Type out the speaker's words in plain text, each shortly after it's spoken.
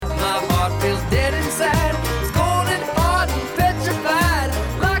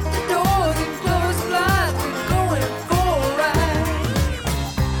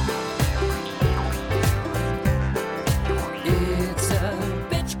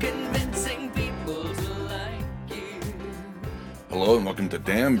Hello and welcome to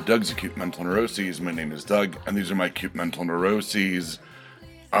Damn Doug's Acute Mental Neuroses. My name is Doug, and these are my acute mental neuroses.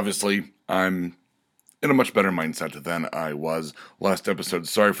 Obviously, I'm in a much better mindset than I was last episode.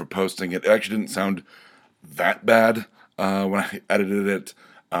 Sorry for posting it. It actually didn't sound that bad when I edited it.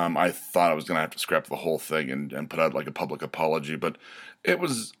 I thought I was going to have to scrap the whole thing and put out like a public apology, but it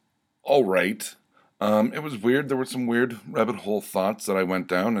was all right. It was weird. There were some weird rabbit hole thoughts that I went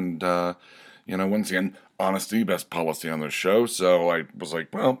down, and once again, honesty, best policy on the show. So I was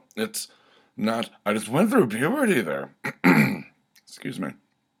like, well, it's not. I just went through puberty there. Excuse me.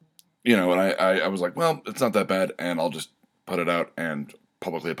 And I was like, well, it's not that bad, and I'll just put it out and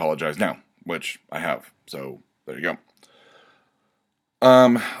publicly apologize now, which I have. So there you go.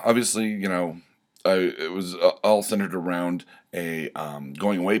 Obviously, it was all centered around a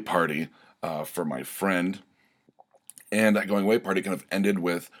going away party for my friend, and that going away party kind of ended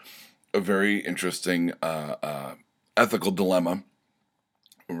with a very interesting ethical dilemma,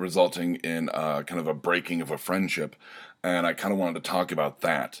 resulting in kind of a breaking of a friendship, and I kind of wanted to talk about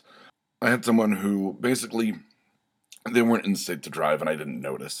that. I had someone who basically, they weren't in the state to drive, and I didn't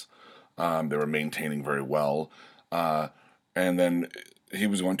notice. They were maintaining very well, and then he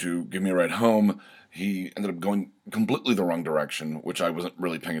was going to give me a ride home. He ended up going completely the wrong direction, which I wasn't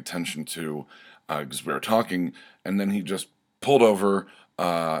really paying attention to because we were talking, and then he just pulled over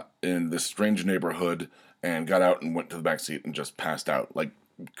in this strange neighborhood and got out and went to the back seat and just passed out. Like,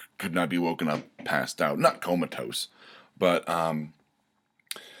 could not be woken up, passed out. Not comatose, but, and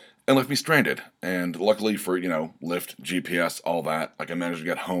left me stranded. And luckily for, Lyft, GPS, all that, like I managed to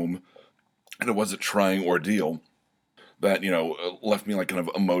get home, and it was a trying ordeal that, left me like kind of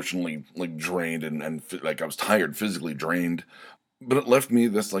emotionally like drained and like I was tired, physically drained. But it left me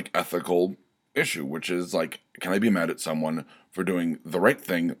this like ethical issue, which is like, can I be mad at someone for doing the right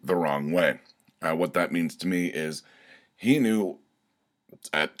thing the wrong way? What that means to me is he knew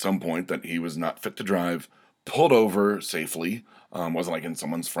at some point that he was not fit to drive, pulled over safely, wasn't like in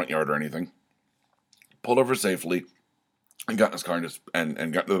someone's front yard or anything, pulled over safely, and got in his car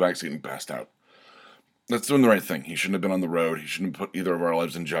and got to the back seat and passed out. That's doing the right thing. He shouldn't have been on the road. He shouldn't have put either of our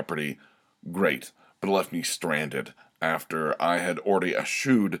lives in jeopardy. Great. But it left me stranded after I had already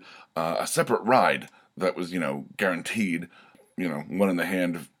eschewed a separate ride that was, guaranteed, one in the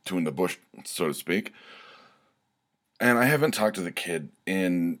hand, two in the bush, so to speak. And I haven't talked to the kid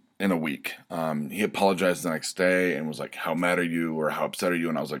in a week. He apologized the next day and was like, how mad are you or how upset are you?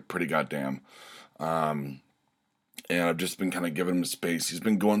 And I was like, pretty goddamn. And I've just been kind of giving him space. He's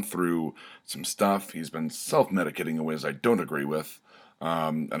been going through some stuff. He's been self-medicating in ways I don't agree with.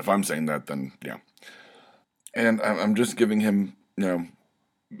 And if I'm saying that, then yeah. And I'm just giving him,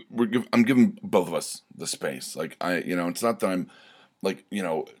 I'm giving both of us the space. Like, it's not that I'm, like,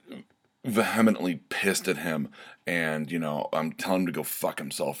 vehemently pissed at him and, I'm telling him to go fuck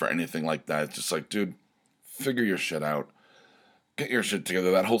himself or anything like that. It's just like, dude, figure your shit out. Get your shit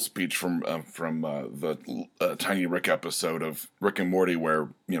together. That whole speech from the Tiny Rick episode of Rick and Morty where,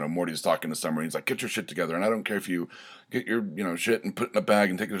 Morty's talking to Summer and he's like, get your shit together. And I don't care if you get your, shit and put it in a bag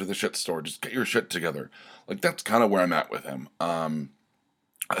and take it to the shit store. Just get your shit together. Like, that's kind of where I'm at with him.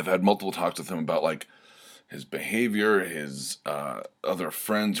 I've had multiple talks with him about, like, his behavior, his other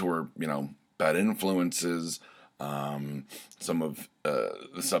friends who are, bad influences, some of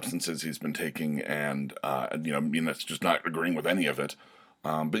the substances he's been taking, and that's just not agreeing with any of it.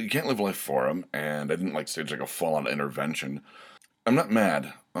 But you can't live life for him, and I didn't like stage like a full-on intervention. I'm not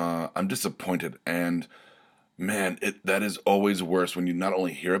mad. I'm disappointed, and man, that is always worse when you not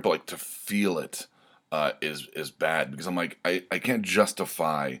only hear it, but like to feel it is bad, because I'm like, I can't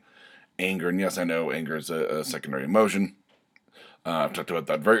justify anger, and yes, I know anger is a secondary emotion. I've talked about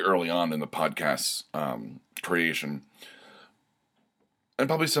that very early on in the podcast's creation. And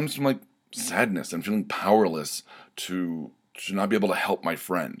probably stems from like sadness and feeling powerless to not be able to help my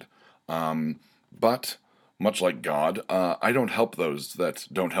friend. But much like God, I don't help those that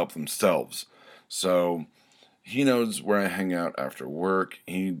don't help themselves. So he knows where I hang out after work.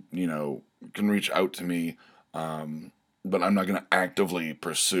 He, can reach out to me, but I'm not going to actively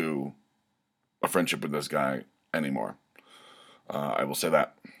pursue a friendship with this guy anymore. I will say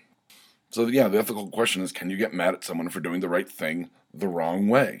that. So yeah, the ethical question is, can you get mad at someone for doing the right thing the wrong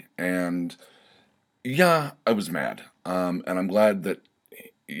way? And yeah, I was mad. And I'm glad that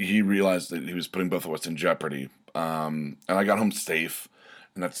he realized that he was putting both of us in jeopardy. And I got home safe,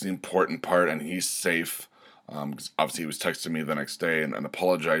 and that's the important part, and he's safe. Because obviously he was texting me the next day and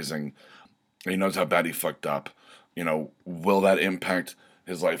apologizing. And he knows how bad he fucked up. Will that impact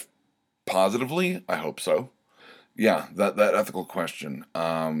his life positively? I hope so. Yeah, that ethical question.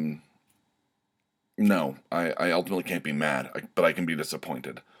 No, I ultimately can't be mad, but I can be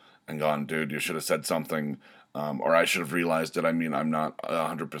disappointed and gone, dude, you should have said something, or I should have realized it. I mean, I'm not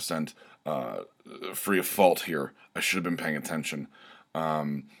 100% uh, free of fault here. I should have been paying attention.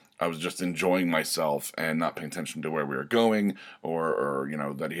 I was just enjoying myself and not paying attention to where we were going, or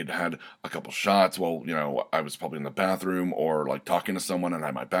that he'd had a couple shots while I was probably in the bathroom or like talking to someone and I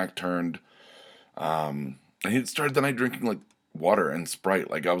had my back turned. And he started the night drinking like water and Sprite.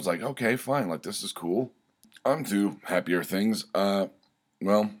 Like I was like, okay, fine, like this is cool. On to happier things.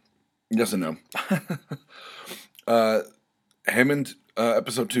 Well, yes and no. uh, Hammond,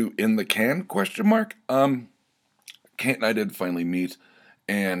 episode 2 in the can? Question mark. Kate and I did finally meet,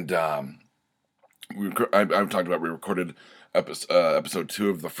 and I've talked about we recorded episode 2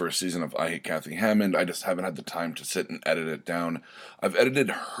 of the first season of I Hate Kathy Hammond. I just haven't had the time to sit and edit it down. I've edited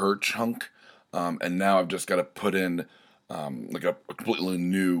her chunk, and now I've just got to put in like a completely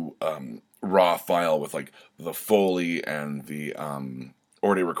new raw file with like the Foley and the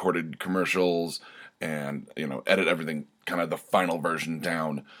already recorded commercials, and edit everything kind of the final version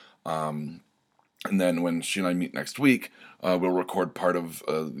down. And then when she and I meet next week, we'll re-record part of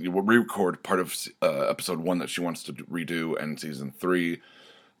episode 1 that she wants to redo, and season 3,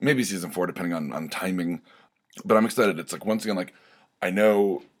 maybe season 4, depending on timing. But I'm excited. It's like, once again, like, I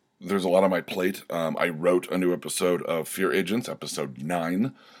know there's a lot on my plate. I wrote a new episode of Fear Agents, episode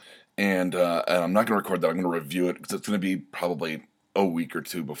 9, and I'm not going to record that. I'm going to review it because it's going to be probably a week or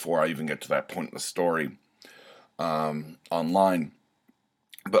two before I even get to that point in the story online.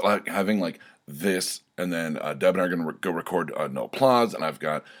 But like having like this, and then Deb and I are going to go record No Applause, and I've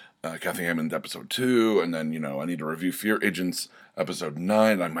got Kathy Hammond episode 2, and then I need to review Fear Agents episode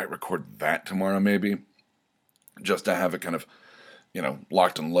 9. I might record that tomorrow maybe, just to have it kind of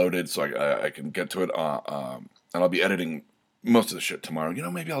locked and loaded, so I can get to it. And I'll be editing most of the shit tomorrow.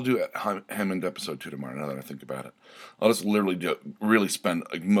 Maybe I'll do Hammond episode 2 tomorrow. Now that I think about it, I'll just literally really spend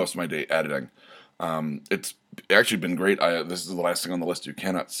like most of my day editing. It's actually been great. This is the last thing on the list you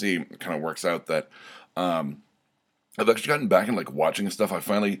cannot see. It kind of works out that I've actually gotten back and like watching stuff. I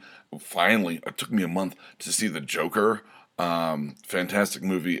finally, it took me a month to see The Joker. Fantastic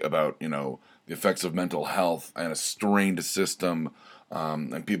movie about the effects of mental health and a strained system,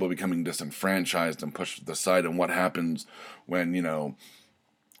 and people becoming disenfranchised and pushed to the side, and what happens when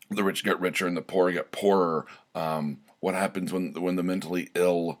the rich get richer and the poor get poorer. What happens when the mentally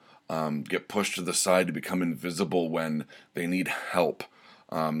ill get pushed to the side to become invisible when they need help.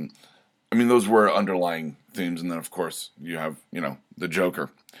 I mean, those were underlying themes, and then of course you have the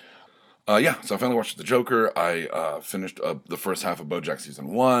Joker. Yeah, so I finally watched The Joker. I finished the first half of BoJack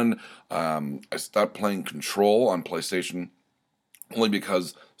season 1. I stopped playing Control on PlayStation only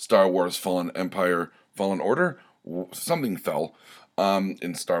because Star Wars Fallen Order, something fell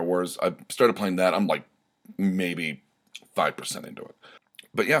in Star Wars. I started playing that. I'm like maybe 5% into it.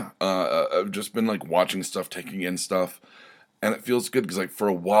 But yeah, I've just been like watching stuff, taking in stuff, and it feels good because like for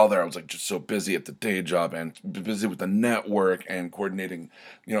a while there I was like just so busy at the day job and busy with the network and coordinating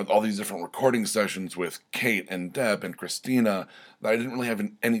all these different recording sessions with Kate and Deb and Christina, that I didn't really have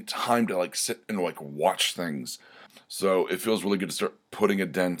any time to like sit and like watch things. So it feels really good to start putting a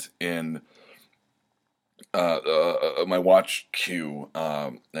dent in my watch queue,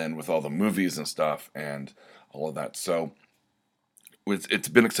 and with all the movies and stuff and all of that. So it's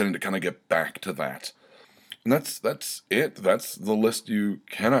been exciting to kind of get back to that. And that's it. That's the list you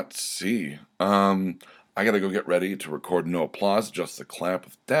cannot see. I gotta go get ready to record No Applause, Just the Clap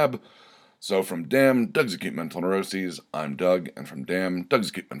with Deb. So from Damn, Doug's Acute Mental Neuroses, I'm Doug, and from Damn, Doug's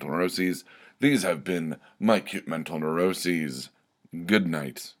Acute Mental Neuroses, these have been my acute mental neuroses. Good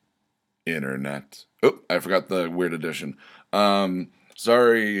night, Internet. Oh, I forgot the weird addition.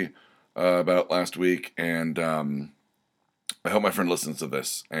 Sorry about last week, and I hope my friend listens to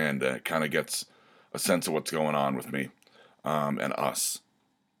this and kind of gets a sense of what's going on with me and us.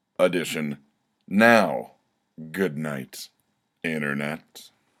 Edition now. Good night, Internet.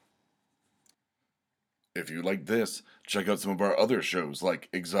 If you like this, check out some of our other shows like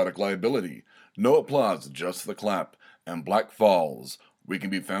Exotic Liability, No Applause, Just the Clap, and Black Falls. We can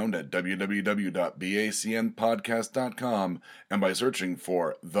be found at www.bacnpodcast.com and by searching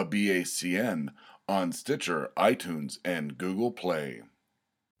for The BACN on Stitcher, iTunes, and Google Play.